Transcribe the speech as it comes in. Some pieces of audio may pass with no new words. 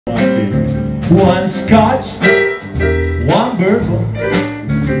One scotch, one bourbon,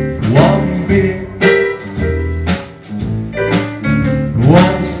 one beer.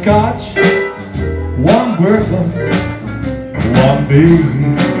 One scotch, one bourbon, one beer.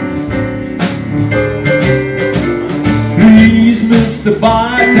 Please, Mr.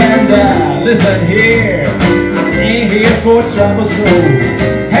 Bartender, listen here. I ain't here for trouble, so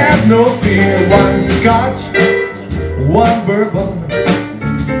have no fear. One scotch, one bourbon,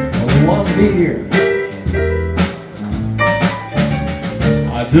 one beer.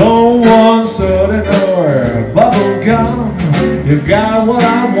 I don't want soda nor bubble gum. You've got what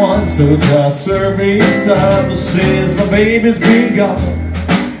I want, so just serve me some. Since my baby's been gone,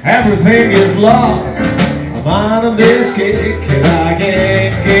 everything is lost. I'm on this kick and I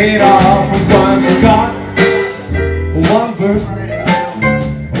can't get off of one scotch, one bourbon,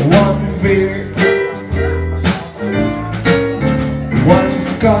 one beer. One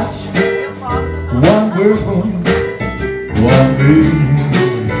scotch, one bourbon, one beer.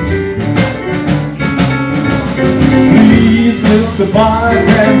 Please, Mr.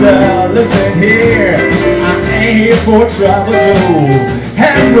 Bartender, listen here. I ain't here for trouble, so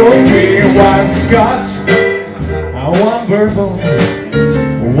have no fear. One scotch, one bourbon,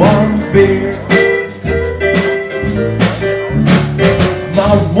 one beer.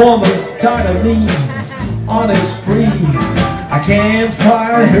 My woman's tired of me on a spree. I can't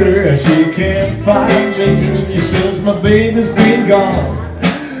find her, she can't find me. Since my baby's been gone,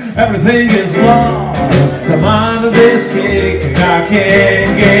 everything is lost. I'm on this kick and I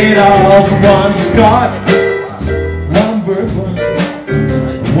can't get off. One scotch, one bourbon,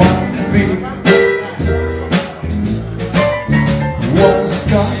 one beer. One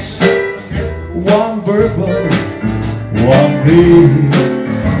scotch, one bourbon, one beer.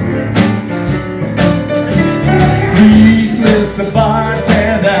 Please, Mr.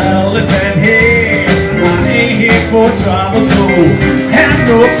 Bartender, listen here. I ain't here for trouble, so have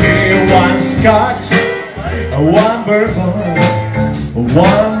no fear. One scotch, one bourbon,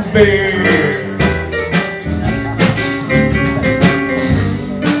 one beer.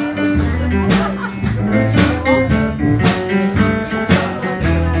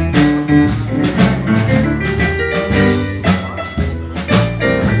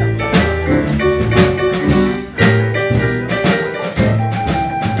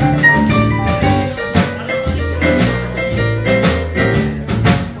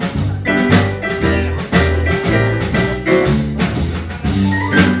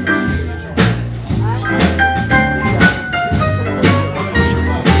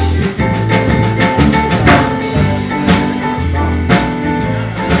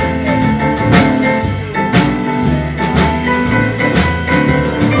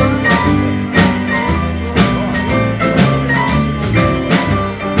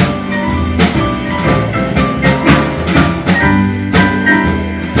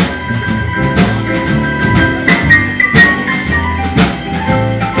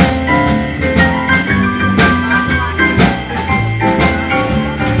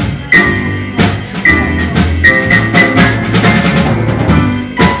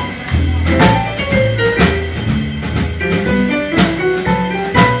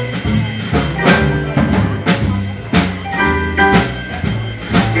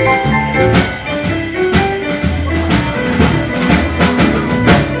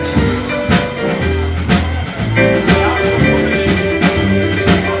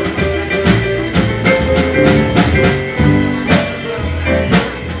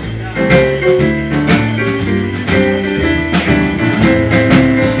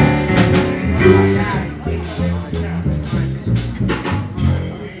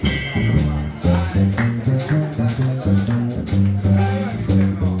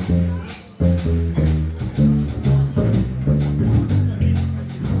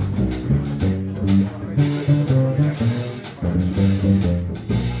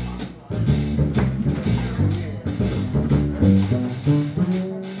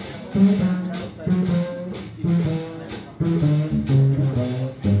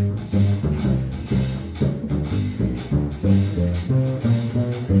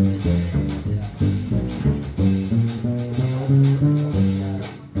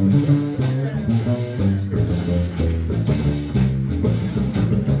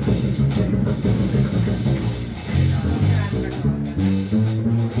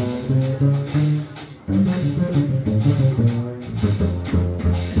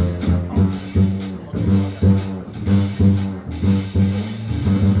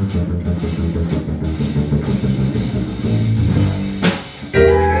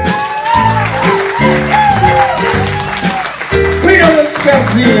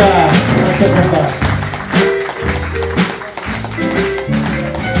 Garzia, anche con basso.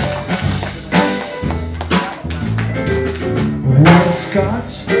 One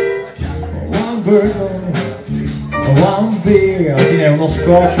scotch, one bourbon, one beer. Alla fine è uno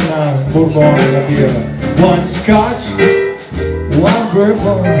scotch, una bourbon, una birra. One scotch, one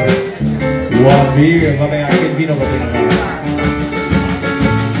bourbon, one beer. Vabbè, anche il vino va bene.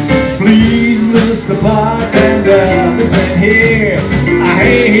 Please, Mr. Bartender, listen here. I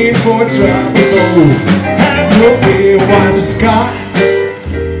ain't here for trouble, so have no fear. One scotch,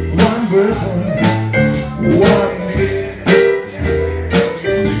 one bourbon, one beer.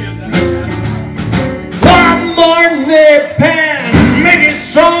 One more nip and make it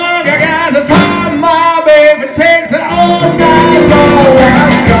strong. I got to find my baby. It takes it all night long.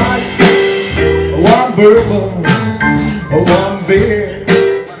 One scotch, one bourbon, one beer.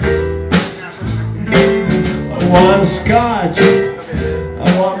 One scotch,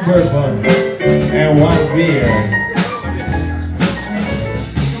 one bourbon, and one beer.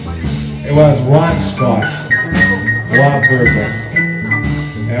 It was one scotch, one bourbon,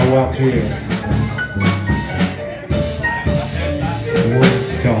 and one beer. One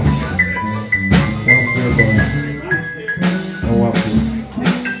scotch, one bourbon, and one beer.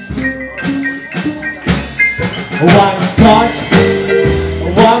 One scotch,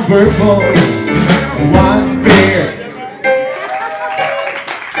 one bourbon.